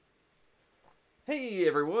Hey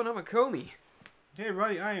everyone, I'm Akomi. Hey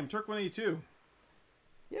everybody, I am Turk182.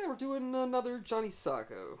 Yeah, we're doing another Johnny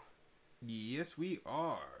Sacco. Yes, we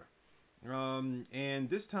are. And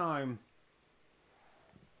this time,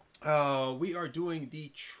 we are doing the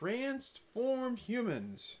Transformed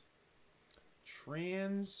Humans.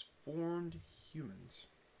 Transformed Humans.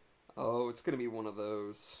 Oh, it's gonna be one of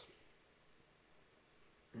those.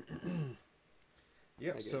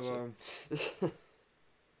 Yep, you.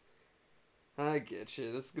 I get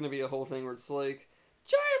you. This is gonna be a whole thing where it's like,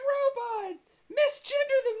 giant robot!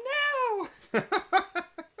 Misgender them now!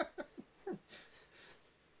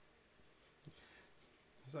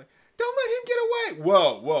 It's like, don't let him get away!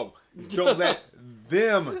 Whoa. Don't let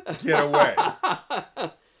them get away.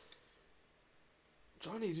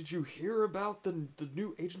 Johnny, did you hear about the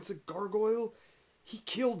new Agents of Gargoyle? He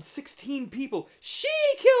killed 16 people. She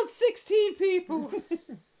killed 16 people!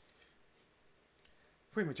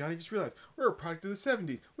 Wait a minute, Johnny, just realized we're a product of the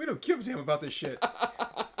 70s. We don't give a damn about this shit. Giant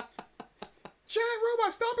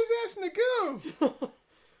robot, stomp his ass in the goo!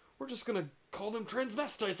 We're just gonna call them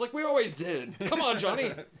transvestites like we always did. Come on,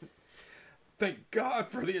 Johnny. Thank God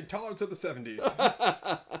for the intolerance of the 70s.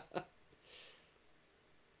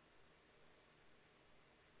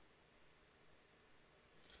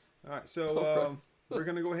 Alright, so we're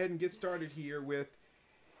going to go ahead and get started here with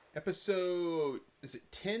episode, is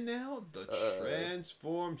it 10 now? The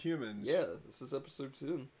Transformed Humans. Yeah, this is episode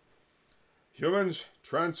 10. Humans,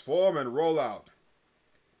 transform and roll out.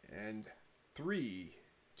 And 3,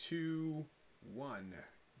 2, 1.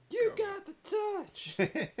 You got the touch.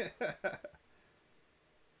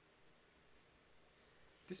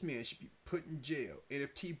 This man should be put in jail.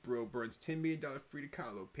 NFT bro burns $10 million Frida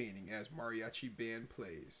Kahlo painting as mariachi band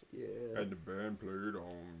plays. Yeah. And the band played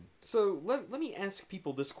on. So, let me ask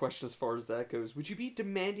people this question as far as that goes. Would you be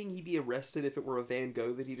demanding he be arrested if it were a Van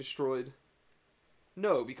Gogh that he destroyed?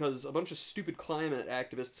 No, because a bunch of stupid climate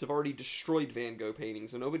activists have already destroyed Van Gogh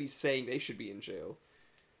paintings, and nobody's saying they should be in jail.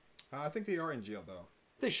 I think they are in jail, though.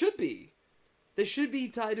 They should be. They should be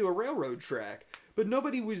tied to a railroad track. But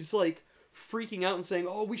nobody was, like, freaking out and saying,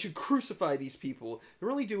 oh, we should crucify these people. They're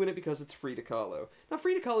only doing it because it's Frida Kahlo. Now,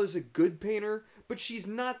 Frida Kahlo is a good painter, but she's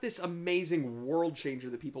not this amazing world changer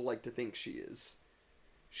that people like to think she is.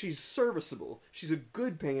 She's serviceable. She's a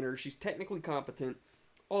good painter. She's technically competent.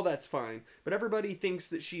 All that's fine. But everybody thinks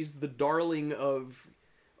that she's the darling of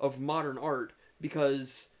modern art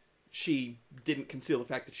because she didn't conceal the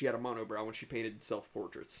fact that she had a monobrow when she painted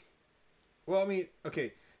self-portraits. Well, I mean,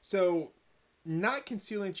 okay, so not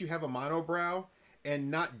concealing that you have a monobrow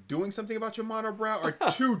and not doing something about your monobrow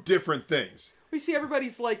are two different things. We see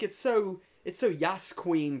everybody's like, it's so Yas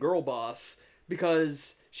Queen girl boss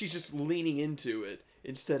because she's just leaning into it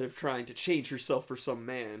instead of trying to change herself for some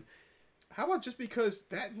man. How about just because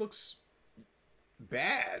that looks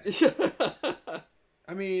bad?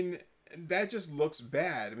 I mean, that just looks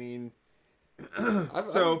bad. I mean,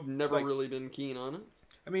 I've never really been keen on it.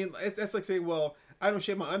 I mean, that's like saying, well, I don't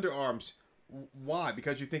shave my underarms. Why?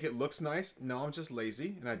 Because you think it looks nice? No, I'm just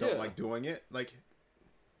lazy and I don't like doing it. Like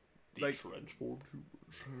Transformed.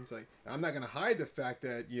 It's like, I'm not gonna hide the fact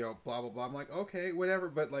that, you know, blah blah blah. I'm like, okay, whatever,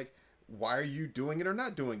 but like, why are you doing it or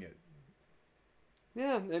not doing it?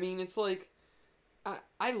 Yeah, I mean, it's like,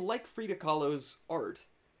 I like Frida Kahlo's art.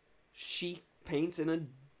 She paints in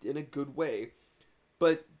a good way.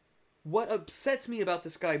 But what upsets me about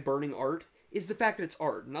this guy burning art is the fact that it's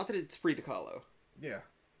art, not that it's Frida Kahlo. Yeah.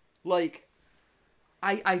 Like,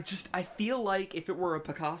 I feel like if it were a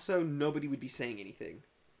Picasso, nobody would be saying anything.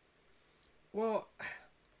 Well,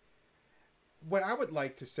 what I would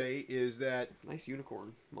like to say is that Nice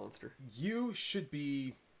unicorn monster. you should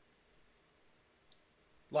be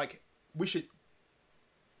like, we should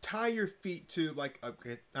tie your feet to like a,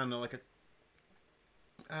 I don't know, like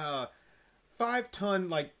a 5-ton,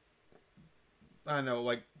 like, I don't know,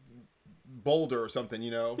 like boulder or something, you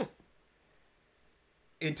know,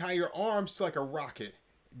 and tie your arms to like a rocket,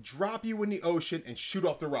 drop you in the ocean and shoot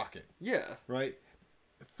off the rocket. Yeah. Right?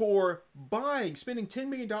 For spending $10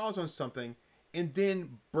 million on something and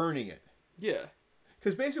then burning it. Yeah.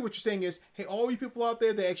 Because basically what you're saying is, hey, all you people out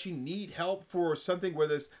there that actually need help for something where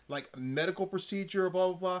there's like a medical procedure, blah,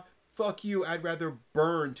 blah, blah, fuck you. I'd rather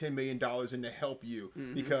burn $10 million than to help you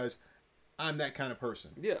because I'm that kind of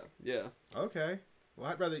person. Yeah, yeah. Okay. Well,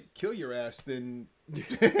 I'd rather kill your ass than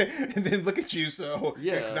and then look at you. So,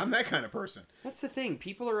 yeah, because I'm that kind of person. That's the thing.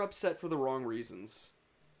 People are upset for the wrong reasons.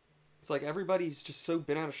 It's like everybody's just so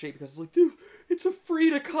bent out of shape because it's like, dude, it's a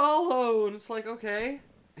Frida Kahlo. And it's like, okay.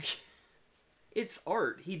 It's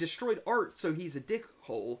art. He destroyed art, so he's a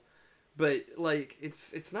dickhole. But, like,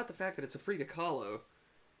 it's not the fact that it's a Frida Kahlo.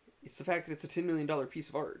 It's the fact that it's a $10 million piece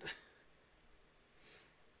of art.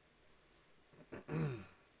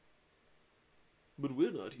 But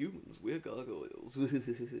we're not humans, we're gargoyles. Do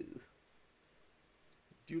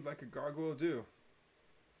you like a gargoyle do?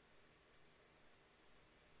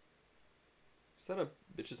 Was that a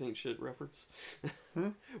bitches ain't shit reference? Hmm?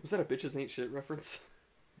 Was that a bitches ain't shit reference?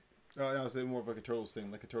 Oh, yeah, I was more of like a turtle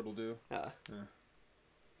thing, like a turtle do. Ah. Yeah.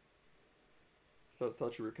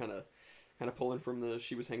 Thought you were kind of pulling from the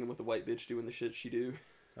she was hanging with the white bitch doing the shit she do.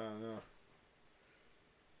 I don't know.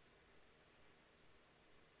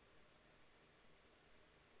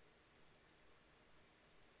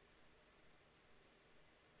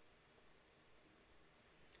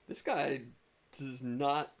 This guy does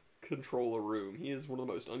not control a room. He is one of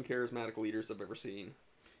the most uncharismatic leaders I've ever seen.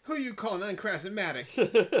 Who you calling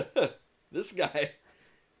uncharismatic? This guy.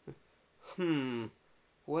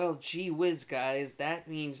 Well, gee whiz, guys, that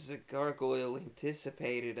means the gargoyle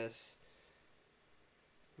anticipated us.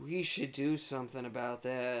 We should do something about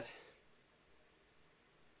that.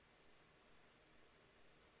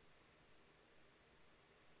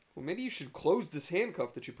 Well, maybe you should close this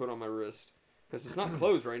handcuff that you put on my wrist. Because it's not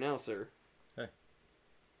closed right now, sir. Hey.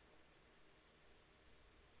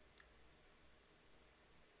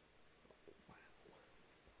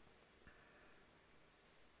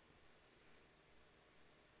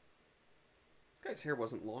 Guy's hair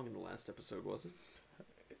wasn't long in the last episode, was it?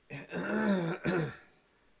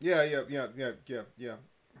 Yeah.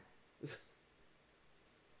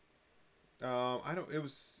 I don't. It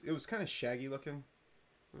was kind of shaggy looking.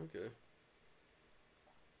 Okay.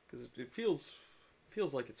 Because it feels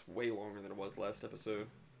like it's way longer than it was last episode.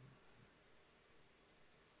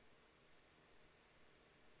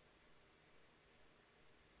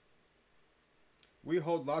 We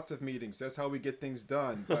hold lots of meetings. That's how we get things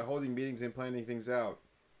done, by holding meetings and planning things out.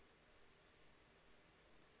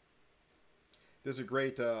 There's a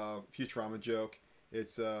great Futurama joke.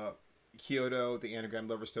 It's Kyoto, the anagram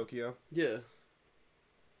lover's Tokyo. Yeah.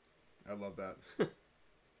 I love that.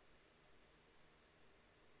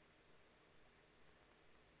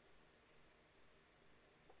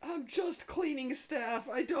 I'm just cleaning staff.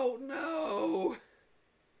 I don't know.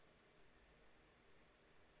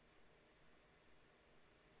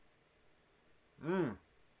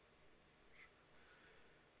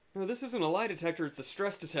 No, this isn't a lie detector. It's a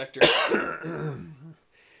stress detector.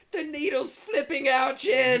 The needle's flipping out,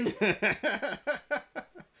 Jen.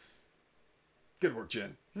 Good work,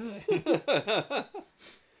 Jen.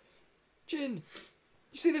 Jen,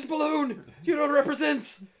 you see this balloon? You know what it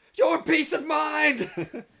represents? Your peace of mind.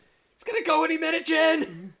 It's gonna go any minute,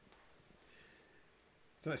 Jen.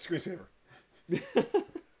 It's a nice screensaver. It's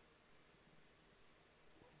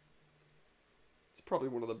probably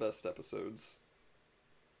one of the best episodes.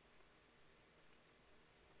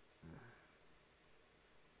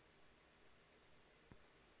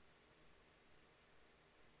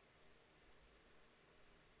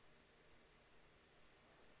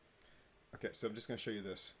 Okay, so I'm just going to show you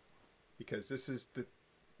this. Because this is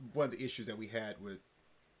one of the issues that we had with...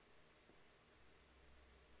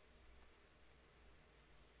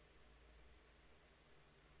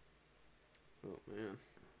 Oh, man.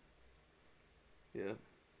 Yeah.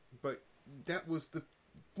 But that was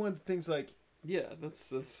one of the things, like... Yeah,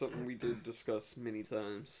 that's something we did discuss many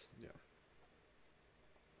times. Yeah.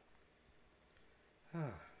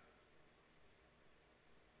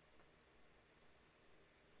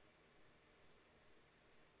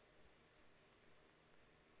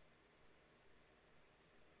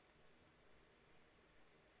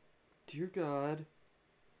 Dear God,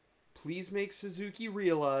 please make Suzuki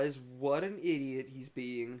realize what an idiot he's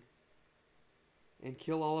being and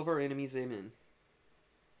kill all of our enemies, amen.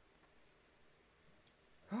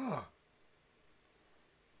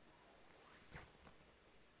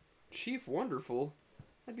 Chief Wonderful?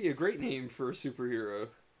 That'd be a great name for a superhero.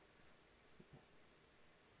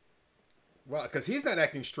 Well, because he's not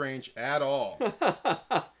acting strange at all.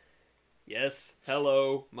 Yes,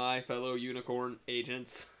 hello, my fellow unicorn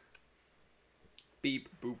agents. Beep,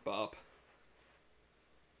 boop, bop.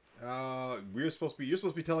 You're supposed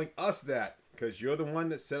to be telling us that, because you're the one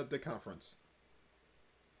that set up the conference.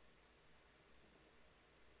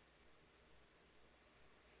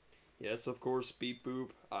 Yes, of course, beep,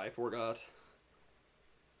 boop, I forgot.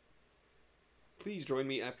 Please join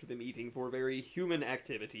me after the meeting for very human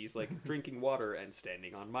activities like drinking water and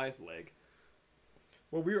standing on my leg.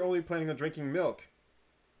 Well, we were only planning on drinking milk.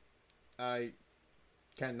 I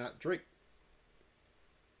cannot drink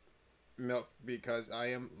milk because I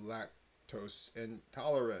am lactose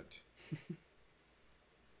intolerant.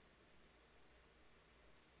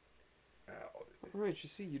 Right, you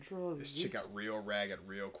see, you draw This chick got real ragged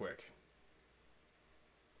real quick.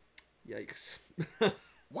 Yikes.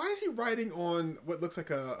 Why is he writing on what looks like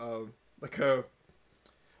a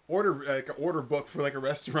order book for like a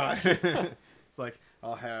restaurant? It's like,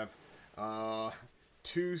 I'll have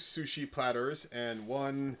 2 sushi platters and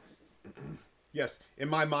 1. Yes, in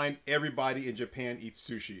my mind, everybody in Japan eats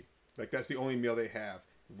sushi. Like, that's the only meal they have.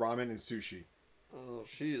 Ramen and sushi. Oh,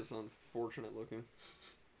 she is unfortunate looking.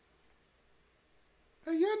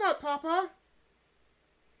 Hey, you're not Papa.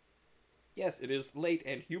 Yes, it is late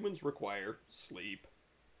and humans require sleep.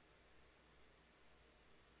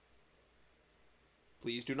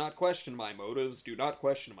 Please do not question my motives. Do not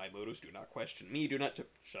question my motives. Do not question me. Do not...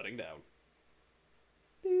 Shutting down.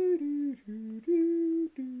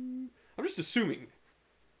 I'm just assuming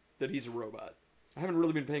that he's a robot. I haven't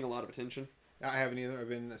really been paying a lot of attention. I haven't either. I've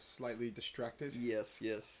been slightly distracted. Yes,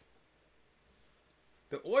 yes.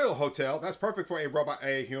 The oil hotel. That's perfect for a robot,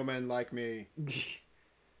 a human like me.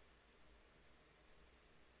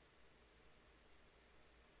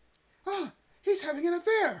 Ah, he's having an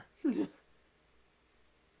affair.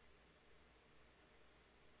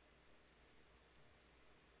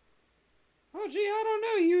 Oh, gee, I don't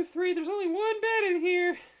know, you 3. There's only one bed in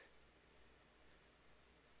here.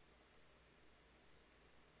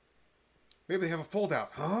 Maybe they have a fold out,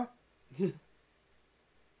 huh?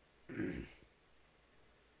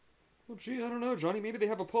 Oh, gee, I don't know, Johnny. Maybe they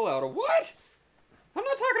have a pull-out. What? I'm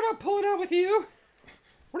not talking about pulling out with you.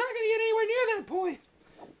 We're not going to get anywhere near that point.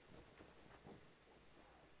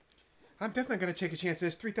 I'm definitely going to take a chance in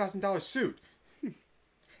this $3,000 suit.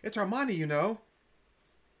 It's Armani, you know.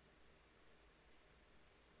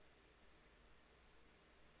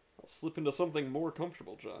 I'll slip into something more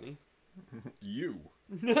comfortable, Johnny. You.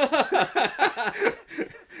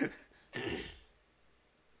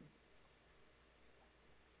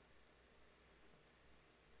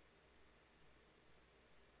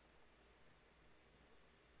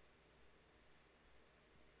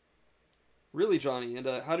 Really, Johnny? And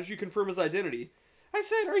how did you confirm his identity? I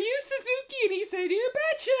said, "Are you Suzuki?" And he said, "You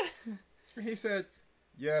betcha." He said,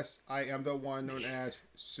 "Yes, I am the one known as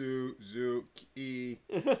Suzuki."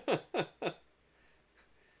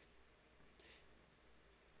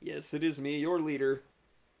 Yes, it is me, your leader,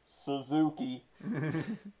 Suzuki,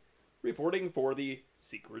 reporting for the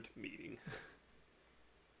secret meeting.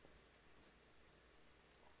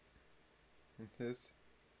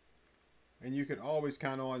 And you can always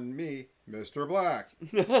count on me, Mr. Black.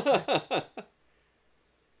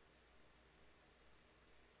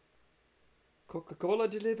 Coca-Cola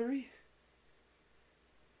delivery?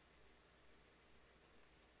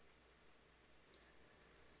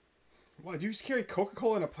 Wow, do you just carry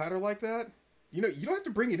Coca-Cola in a platter like that? You know, you don't have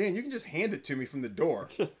to bring it in. You can just hand it to me from the door.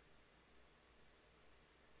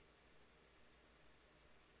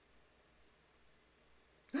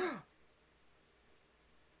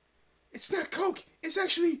 It's not Coke. It's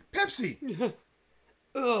actually Pepsi.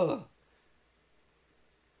 Ugh.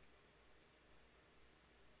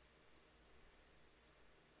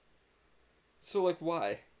 So, like,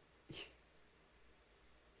 why?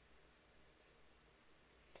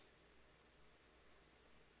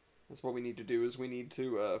 That's what we need to do, is we need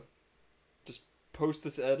to, just post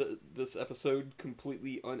this episode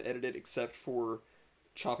completely unedited except for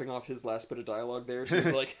chopping off his last bit of dialogue there. So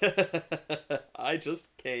he's like, I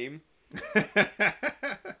just came.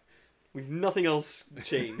 With nothing else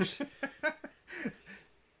changed.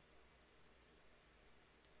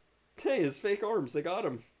 Hey, his fake arms, they got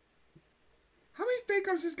him. How many fake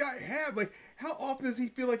arms does this guy have? Like, how often does he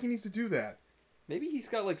feel like he needs to do that? Maybe he's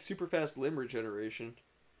got, like, super fast limb regeneration.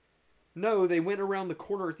 No, they went around the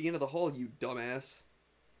corner at the end of the hall, you dumbass.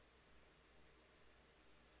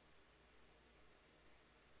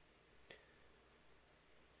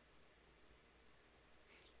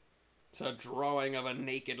 It's a drawing of a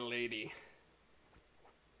naked lady.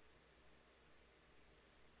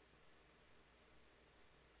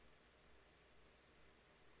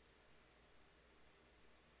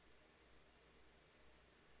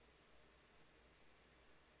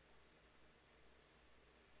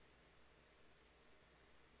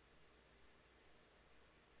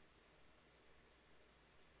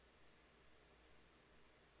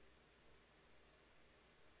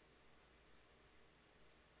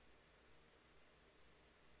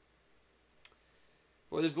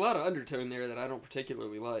 Boy, there's a lot of undertone there that I don't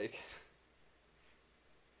particularly like.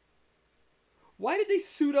 Why did they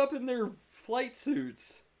suit up in their flight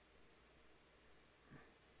suits?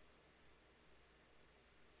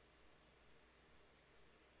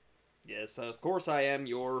 Yes, of course I am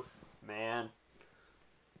your man.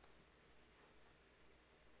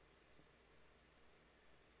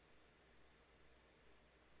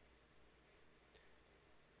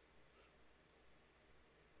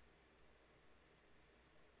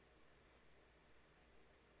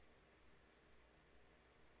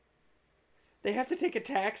 They have to take a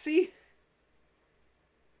taxi?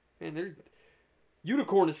 Man, they're...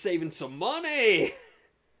 Unicorn is saving some money!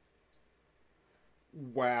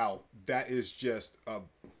 Wow, that is just a...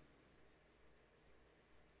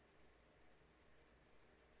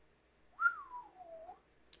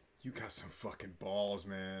 You got some fucking balls,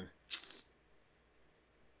 man.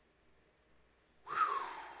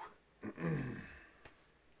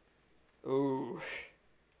 Oh.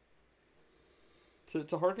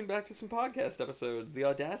 To harken back to some podcast episodes, the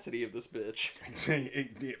audacity of this bitch.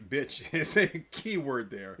 Bitch is a key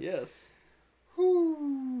word there. Yes.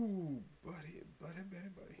 Whoo, buddy.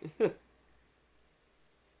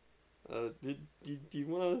 Do you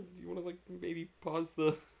wanna like maybe pause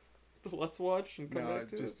the let's watch and come back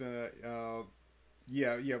to just it?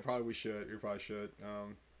 yeah, probably we probably should,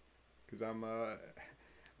 because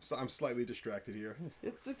I'm slightly distracted here.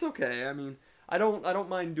 It's okay. I mean, I don't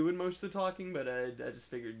mind doing most of the talking, but I just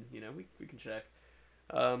figured, we can check.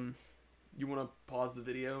 You want to pause the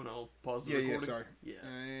video and I'll pause the recording? Yeah, sorry. Yeah.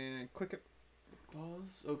 And click it.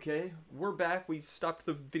 Pause. Okay. We're back. We stopped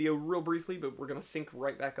the video real briefly, but we're going to sync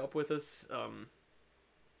right back up with us.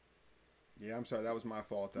 Yeah, I'm sorry. That was my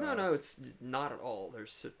fault. No, it's not at all.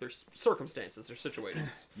 There's circumstances. There's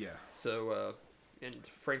situations. Yeah. So, and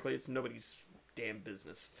frankly, it's nobody's damn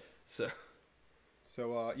business. So,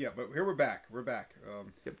 yeah, but here we're back.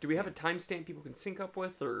 do we have a timestamp people can sync up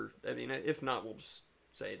with? Or, I mean, if not, we'll just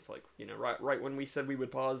say it's like, right when we said we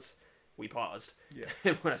would pause, we paused. Yeah.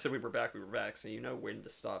 And when I said we were back, so you know when to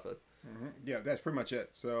stop it. Mm-hmm. Yeah, that's pretty much it.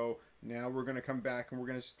 So now we're going to come back and we're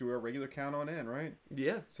going to just do a regular count on in, right?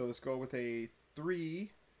 Yeah. So let's go with a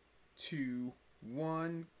 3, 2,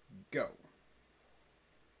 1, go.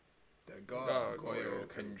 The gargoyle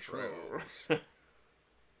controls.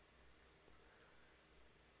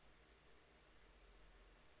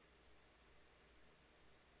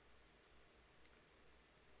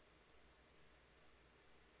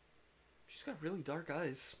 She's got really dark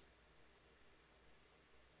eyes.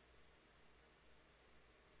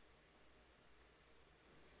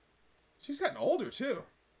 She's gotten older too.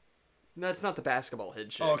 No, that's not the basketball head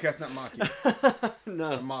chick. Oh, okay, that's not Maki.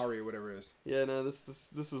 No. Or Mari or whatever it is. Yeah, no, this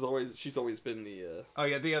is always... She's always been the... Oh,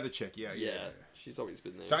 yeah, the other chick. Yeah. She's always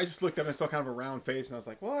been there. So I just looked up and saw kind of a round face, and I was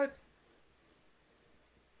like, what?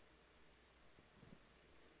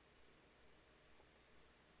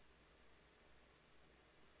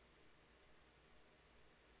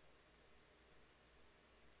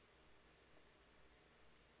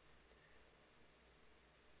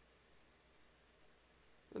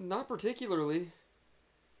 Not particularly.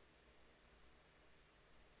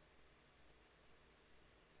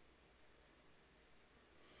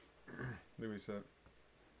 Look what he said.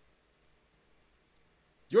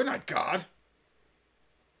 You're not God.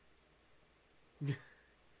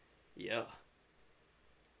 Yeah.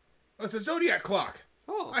 It's a zodiac clock.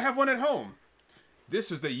 Oh. I have one at home.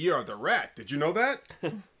 This is the year of the rat. Did you know that?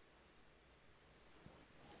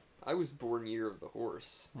 I was born year of the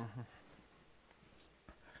horse. Mm-hmm.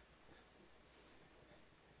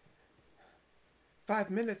 5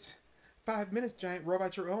 minutes. 5 minutes, giant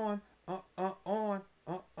robot, you're on. On.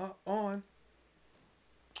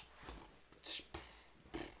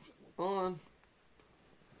 On.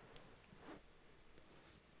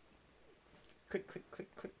 Click, click,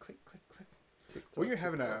 click, click, click, click, click. When you're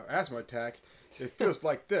having an asthma attack, it feels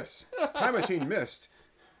like this. Primatine missed.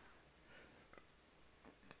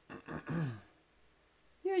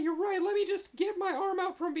 Yeah, you're right. Let me just get my arm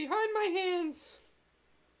out from behind my hands.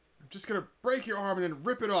 I'm just gonna break your arm and then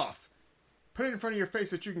rip it off. Put it in front of your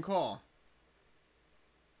face that you can call.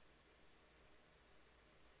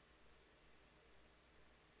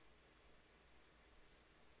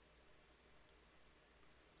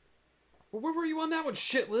 Well, where were you on that one,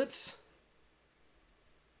 shit lips?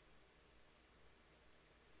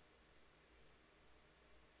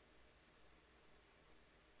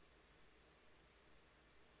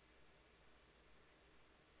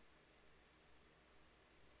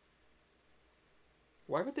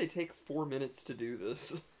 Why would they take 4 minutes to do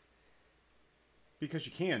this? Because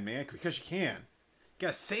you can, man. Because you can. You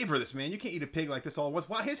gotta savor this, man. You can't eat a pig like this all at once.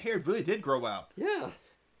 Wow, his hair really did grow out. Yeah.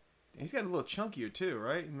 He's got a little chunkier too,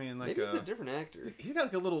 right? I mean, like maybe he's a different actor. He's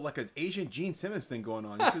got like an Asian Gene Simmons thing going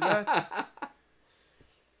on. You see that?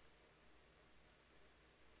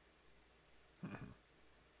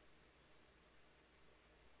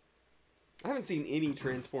 I haven't seen any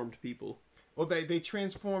transformed people. Well, they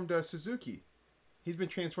transformed Suzuki. He's been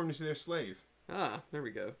transformed into their slave. Ah, there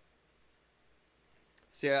we go.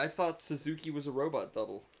 See, I thought Suzuki was a robot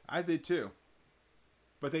double. I did too.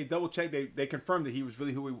 But they double checked. They confirmed that he was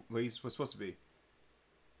really who he was supposed to be.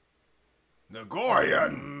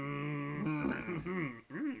 Nagorian!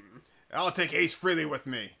 I'll take Ace Frehley with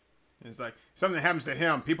me. And it's like, if something happens to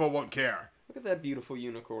him, people won't care. Look at that beautiful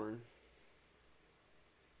unicorn.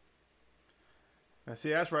 Now, see,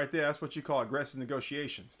 that's right there. That's what you call aggressive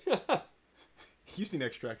negotiations. You've seen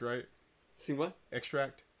Extract, right? See what?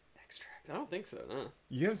 Extract? Extract? I don't think so, no.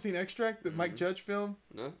 You haven't seen Extract, the Mike Judge film?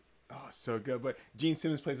 No? Oh, it's so good. But Gene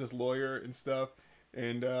Simmons plays this lawyer and stuff.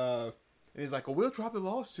 And he's like, well, we'll drop the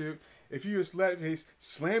lawsuit if you just let me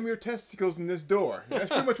slam your testicles in this door. That's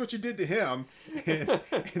pretty much what you did to him.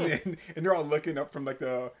 And they're all looking up from like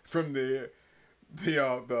the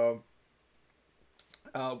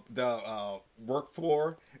work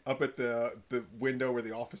floor up at the window where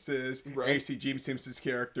the office is. Right. And you see Gene Simmons'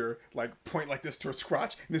 character like point like this to his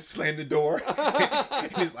crotch and then slam the door.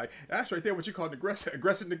 And he's like, that's right there what you call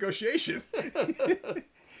aggressive negotiations.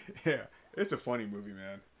 Yeah, it's a funny movie,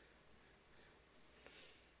 man.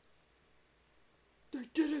 They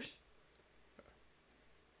did it!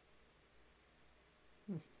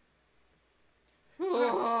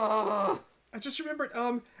 I just remembered,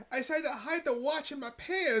 I decided to hide the watch in my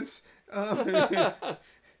pants. Oh,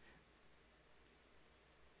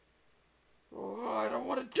 I don't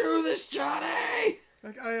want to do this, Johnny!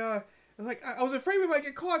 I was afraid we might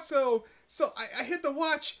get caught, so I hid the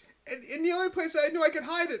watch, and in the only place I knew I could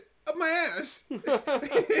hide it, up my ass.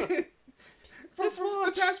 For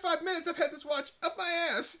the past 5 minutes, I've had this watch up my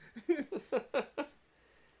ass.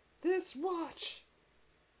 This watch.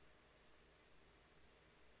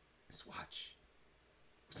 This watch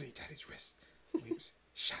was in your daddy's wrist when he was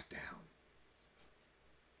shot down.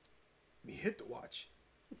 And he hit the watch.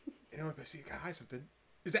 And the only place he could hide something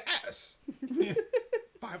is the ass.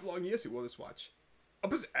 5 long years he wore this watch.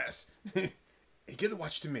 Up his ass. He gave the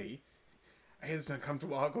watch to me. I had this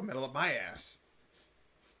uncomfortable alcohol metal up my ass.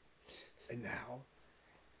 And now,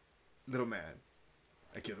 little man,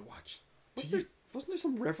 I give the watch to you. Wasn't there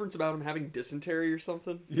some reference about him having dysentery or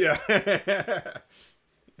something? Yeah.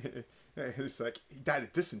 It's like, he died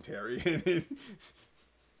of dysentery.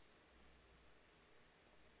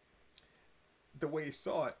 The way he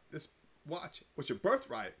saw it, this watch was your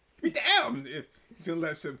birthright. Be damned if he's going to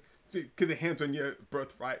let some get the hands on your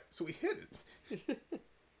birthright. So he hid it.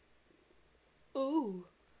 Ooh.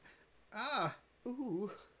 Ah. Ooh.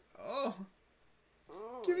 Oh.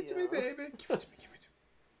 Give it to me, baby. Give it to me. Give it to me.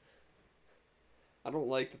 I don't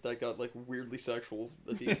like that got like weirdly sexual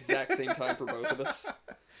at the exact same time for both of us.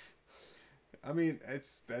 I mean,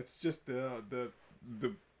 that's just the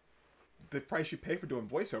price you pay for doing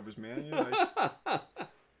voiceovers, man. You know, like,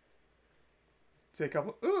 say a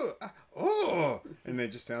couple, and then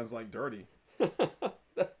it just sounds like dirty.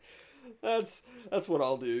 That's what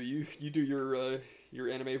I'll do. You do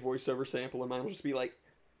your anime voiceover sample, and mine will just be like,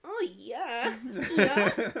 oh yeah, yeah,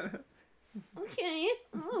 okay,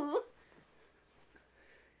 ooh.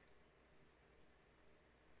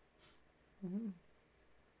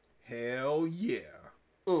 Hell yeah.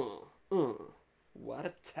 What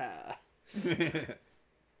a tie.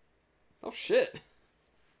 Oh shit.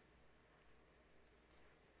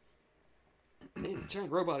 Man,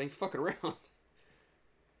 giant robot ain't fucking around.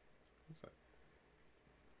 What's that?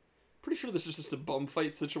 Pretty sure this is just a bum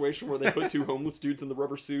fight situation where they put 2 homeless dudes in the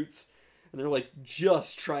rubber suits and they're like,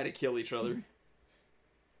 just try to kill each other.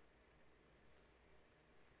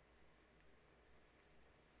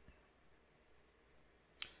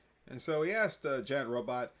 And so he asked the giant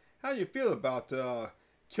robot, how do you feel about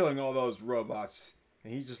killing all those robots?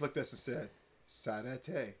 And he just looked at us and said,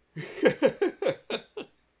 Sarete.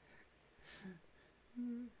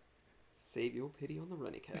 Save your pity on the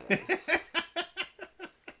runny cat.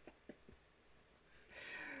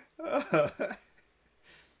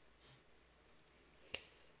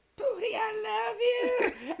 Booty, I love you!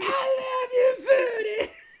 I love you,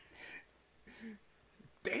 Booty!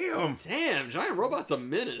 Damn, giant robot's a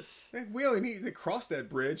menace. We only need to cross that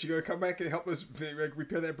bridge. You gonna come back and help us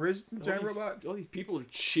repair that bridge, giant robot? All these people are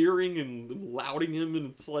cheering and lauding him,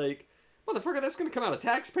 and it's like, motherfucker, that's gonna come out of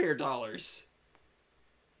taxpayer dollars.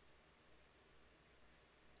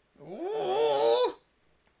 Oh!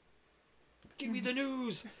 Give me the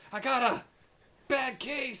news. I got a bad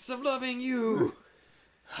case of loving you.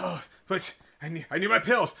 Oh, but I need my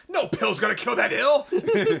pills. No pills gonna kill that ill.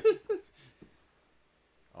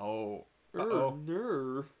 Oh. Uh-oh.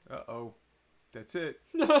 Nerve. Uh-oh. That's it.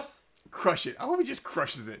 Crush it. I hope he just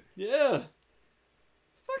crushes it. Yeah.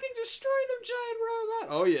 Fucking destroy them, giant robot.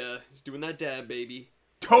 Oh, yeah. He's doing that dab, baby.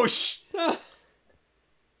 Oh,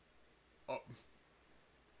 oh.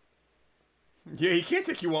 Yeah, he can't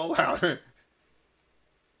take you all out.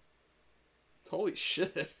 Holy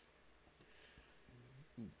shit.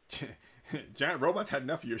 Giant robots had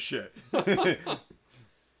enough of your shit.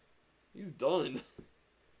 He's done.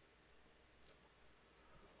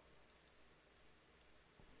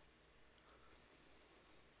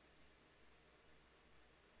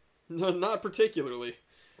 No, not particularly.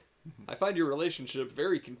 I find your relationship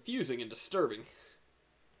very confusing and disturbing.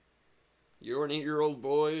 You're an 8-year-old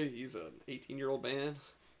boy, he's an 18-year-old man.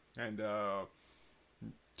 And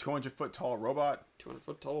 200-foot tall robot.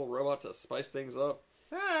 200-foot tall robot to spice things up.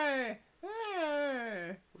 Hey!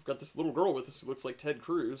 Hey! We've got this little girl with us who looks like Ted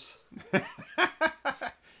Cruz.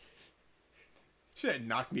 She had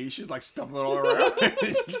knock knees. She's like stumbling all around.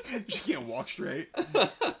 She can't walk straight.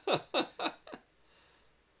 To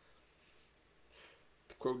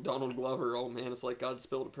quote Donald Glover, oh man, it's like God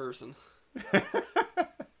spilled a person.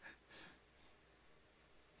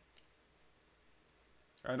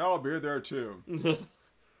 And I'll be there too.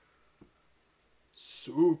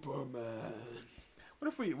 Superman.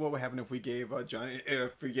 What would happen if we gave Giant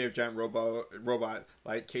Robot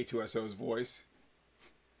like K2SO's voice?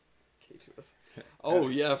 K2S. Oh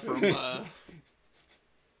yeah, from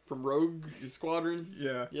Rogue Squadron.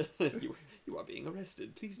 Yeah. Yeah. You are being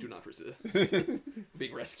arrested. Please do not resist.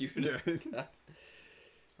 Being rescued. Yeah. It's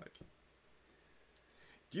like,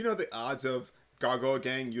 do you know the odds of Gargoyle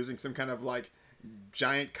Gang using some kind of like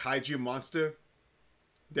giant kaiju monster?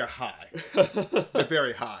 They're high. They're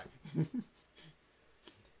very high.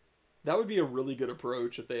 That would be a really good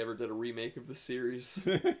approach if they ever did a remake of the series.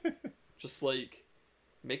 Just like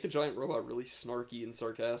make the giant robot really snarky and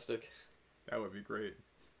sarcastic. That would be great.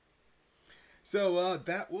 So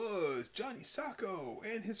that was Johnny Sacco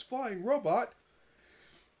and his flying robot.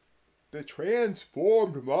 The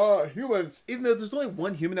transformed humans. Even though there's only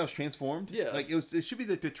one human that was transformed. Yeah. Like it should be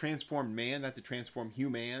the transformed man, not the transformed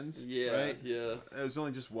humans. Yeah, right? yeah. It was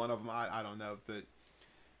only just one of them. I don't know, but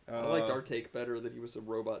I liked our take better that he was a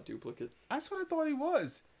robot duplicate. that's what I thought he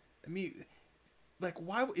was. I mean, like,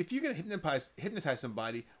 why? If you're gonna hypnotize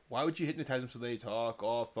somebody, why would you hypnotize them so they talk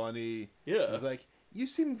all funny? Yeah. It's like, you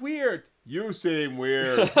seem weird. You seem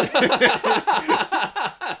weird.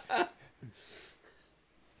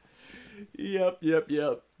 Yep.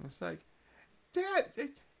 It's like, Dad,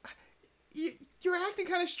 you're acting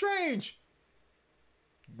kind of strange.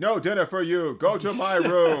 No dinner for you. Go to my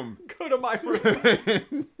room. Go to my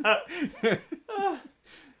room.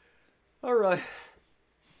 All right.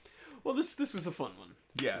 Well, this was a fun one.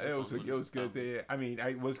 Yeah, it was good.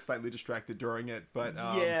 I was slightly distracted during it, but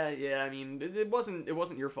yeah. I mean, it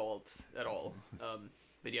wasn't your fault at all.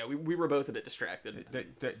 But yeah, we were both a bit distracted.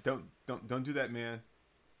 Don't do that, man.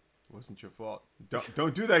 It wasn't your fault.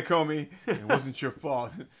 Don't do that, Comey. It wasn't your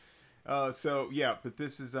fault. So yeah, but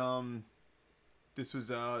this was an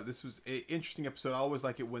interesting episode. I always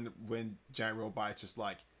like it when Giant Robot's just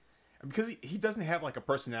like, because he doesn't have like a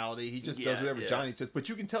personality. He just does whatever Johnny says. But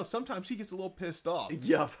you can tell sometimes he gets a little pissed off.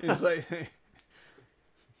 Yep. It's like,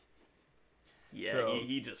 yeah, so,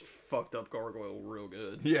 he just fucked up Gargoyle real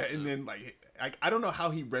good. Yeah, and then like I don't know how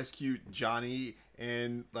he rescued Johnny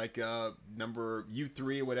and like number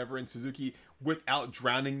U3 or whatever in Suzuki without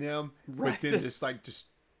drowning them. Right. But then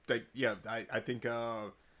I think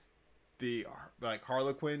the like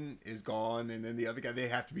Harlequin is gone, and then the other guy they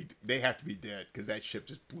have to be dead because that ship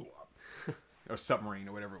just blew up. Or submarine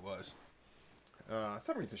or whatever it was.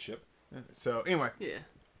 Submarine's a ship. So anyway, Yeah.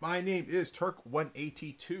 my name is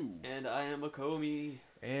Turk182, And I am a Comey.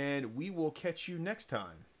 and we will catch you next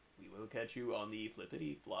time. We will catch you on the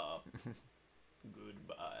flippity flop.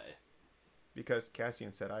 Goodbye. Because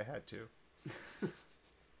Cassian said I had to.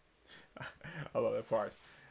 I love that part.